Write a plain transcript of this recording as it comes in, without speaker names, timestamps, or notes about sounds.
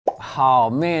Oh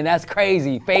man, that's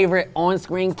crazy. Favorite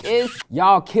on-screen kiss?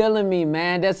 Y'all killing me,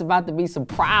 man. There's about to be some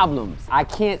problems. I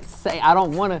can't say, I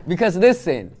don't wanna, because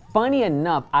listen, funny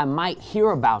enough, I might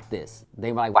hear about this.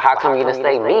 They were like, well, how come you didn't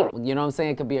say me? You know what I'm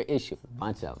saying? It could be an issue. A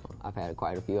bunch of them. I've had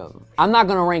quite a few of them. I'm not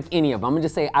gonna rank any of them. I'm gonna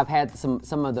just say I've had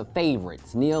some of the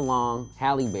favorites. Neil Long,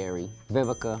 Halle Berry,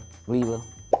 Vivica, Leela.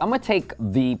 I'm gonna take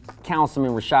the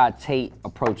Councilman Larenz Tate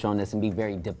approach on this and be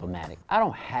very diplomatic. I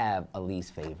don't have a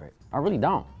least favorite. I really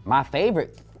don't. My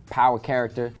favorite power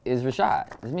character is Rashad.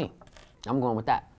 It's me. I'm going with that.